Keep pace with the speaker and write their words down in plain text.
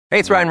Hey,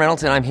 it's Ryan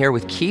Reynolds, and I'm here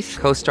with Keith,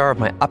 co-star of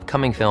my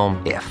upcoming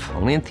film, If,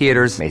 only in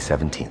theaters May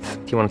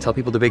 17th. Do you want to tell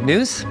people the big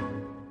news?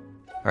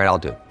 All right, I'll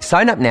do it.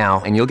 Sign up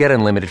now and you'll get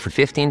unlimited for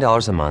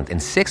 $15 a month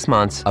and 6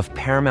 months of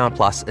Paramount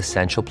Plus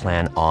Essential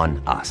Plan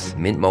on us.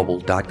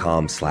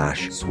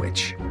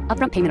 MintMobile.com/switch.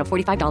 Upfront payment of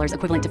 $45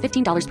 equivalent to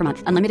 $15 per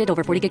month. Unlimited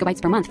over 40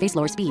 gigabytes per month. Face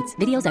lower speeds.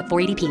 Videos at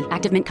 480p.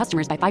 Active Mint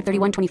customers by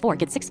 531.24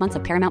 get 6 months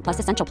of Paramount Plus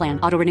Essential Plan.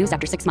 Auto renews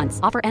after 6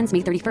 months. Offer ends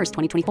May 31st,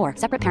 2024.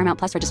 Separate Paramount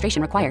Plus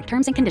registration required.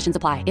 Terms and conditions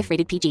apply if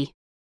rated PG.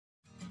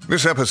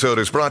 This episode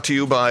is brought to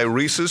you by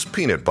Reese's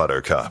Peanut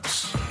Butter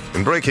Cups.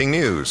 In breaking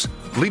news,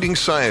 leading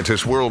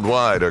scientists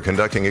worldwide are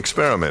conducting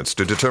experiments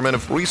to determine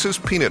if Reese's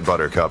Peanut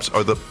Butter Cups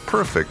are the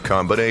perfect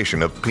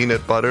combination of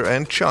peanut butter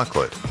and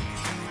chocolate.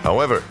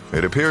 However,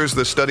 it appears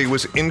the study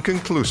was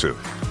inconclusive,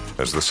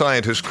 as the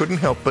scientists couldn't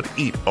help but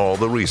eat all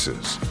the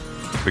Reese's.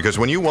 Because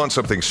when you want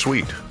something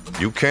sweet,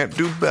 you can't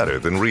do better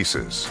than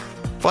Reese's.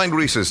 Find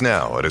Reese's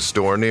now at a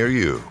store near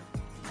you.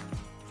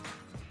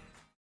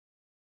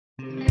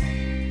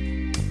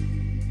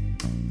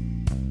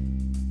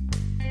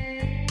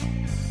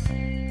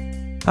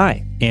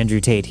 Hi, Andrew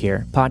Tate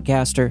here,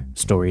 podcaster,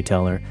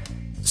 storyteller,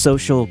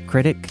 social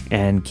critic,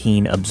 and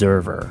keen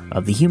observer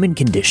of the human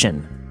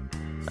condition.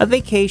 A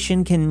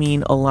vacation can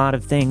mean a lot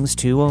of things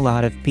to a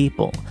lot of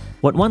people.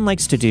 What one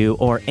likes to do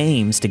or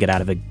aims to get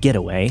out of a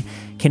getaway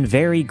can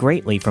vary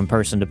greatly from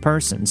person to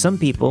person. Some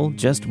people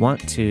just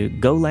want to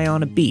go lay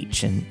on a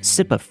beach and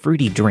sip a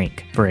fruity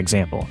drink, for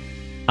example.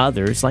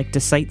 Others like to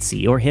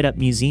sightsee or hit up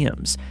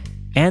museums.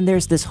 And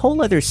there's this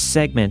whole other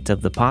segment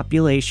of the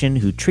population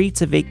who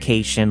treats a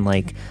vacation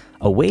like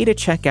a way to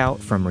check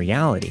out from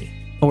reality,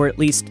 or at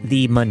least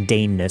the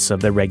mundaneness of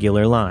their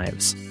regular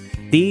lives.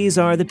 These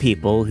are the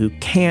people who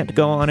can't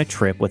go on a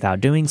trip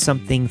without doing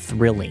something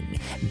thrilling,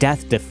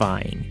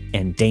 death-defying,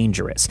 and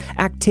dangerous,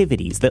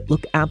 activities that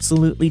look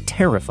absolutely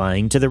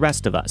terrifying to the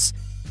rest of us.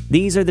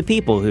 These are the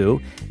people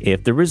who,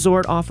 if the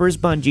resort offers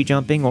bungee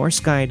jumping or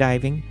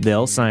skydiving,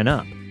 they'll sign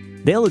up.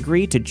 They'll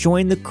agree to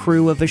join the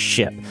crew of a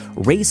ship,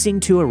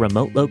 racing to a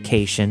remote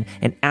location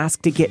and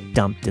ask to get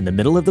dumped in the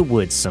middle of the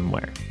woods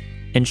somewhere.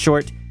 In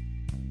short,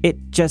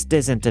 it just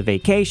isn't a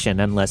vacation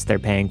unless they're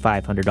paying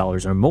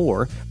 $500 or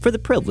more for the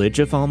privilege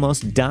of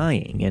almost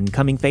dying and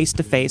coming face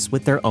to face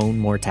with their own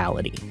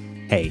mortality.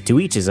 Hey, to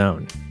each his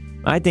own.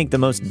 I think the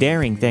most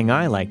daring thing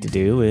I like to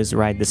do is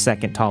ride the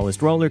second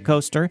tallest roller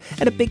coaster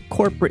at a big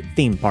corporate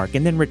theme park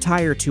and then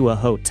retire to a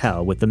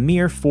hotel with a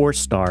mere 4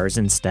 stars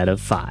instead of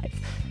 5.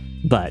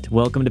 But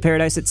Welcome to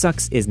Paradise It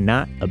Sucks is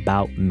not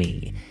about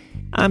me.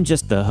 I'm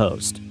just the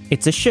host.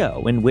 It's a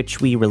show in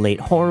which we relate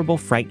horrible,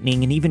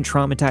 frightening, and even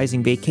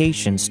traumatizing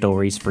vacation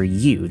stories for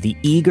you, the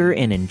eager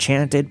and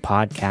enchanted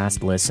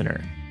podcast listener.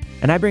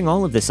 And I bring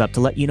all of this up to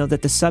let you know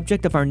that the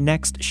subject of our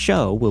next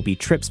show will be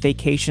trips,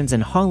 vacations,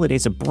 and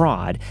holidays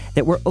abroad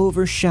that were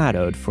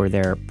overshadowed for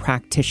their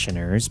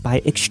practitioners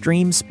by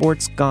extreme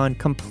sports gone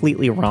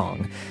completely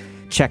wrong.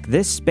 Check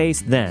this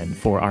space then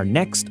for our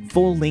next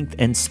full-length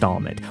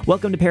installment.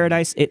 Welcome to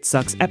Paradise It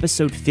Sucks,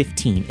 episode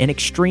 15, an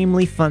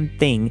extremely fun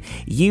thing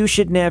you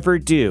should never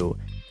do,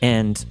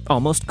 and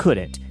almost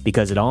couldn't,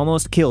 because it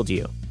almost killed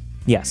you.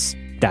 Yes,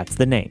 that's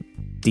the name.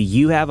 Do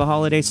you have a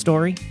holiday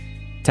story?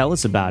 Tell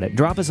us about it.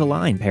 Drop us a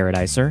line,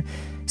 Paradiser.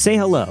 Say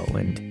hello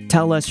and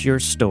tell us your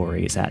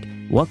stories at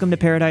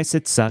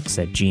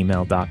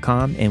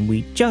welcometoparadiseitsucks@gmail.com, and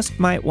we just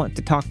might want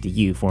to talk to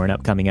you for an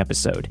upcoming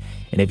episode.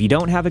 And if you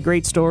don't have a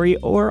great story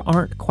or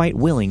aren't quite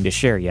willing to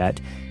share yet,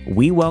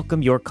 we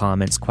welcome your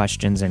comments,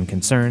 questions, and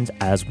concerns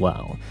as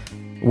well.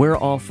 We're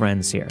all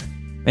friends here.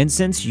 And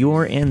since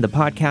you're in the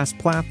podcast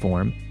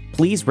platform,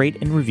 please rate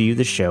and review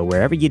the show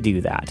wherever you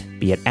do that,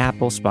 be it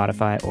Apple,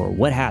 Spotify, or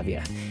what have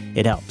you.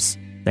 It helps.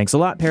 Thanks a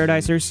lot,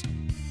 Paradisers.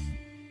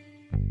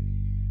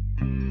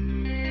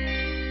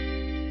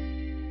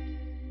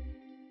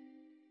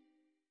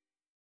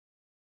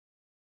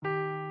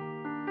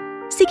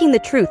 Seeking the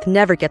truth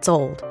never gets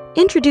old.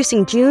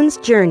 Introducing June's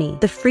Journey,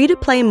 the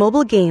free-to-play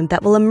mobile game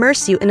that will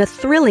immerse you in a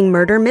thrilling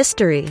murder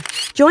mystery.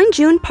 Join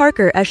June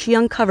Parker as she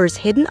uncovers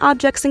hidden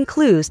objects and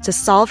clues to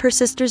solve her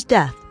sister's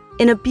death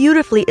in a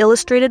beautifully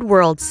illustrated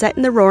world set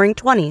in the Roaring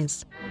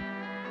 '20s.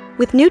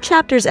 With new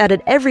chapters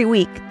added every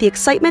week, the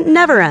excitement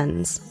never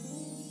ends.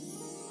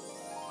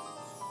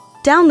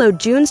 Download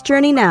June's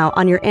Journey now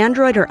on your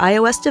Android or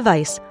iOS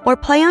device, or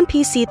play on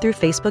PC through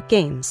Facebook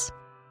Games.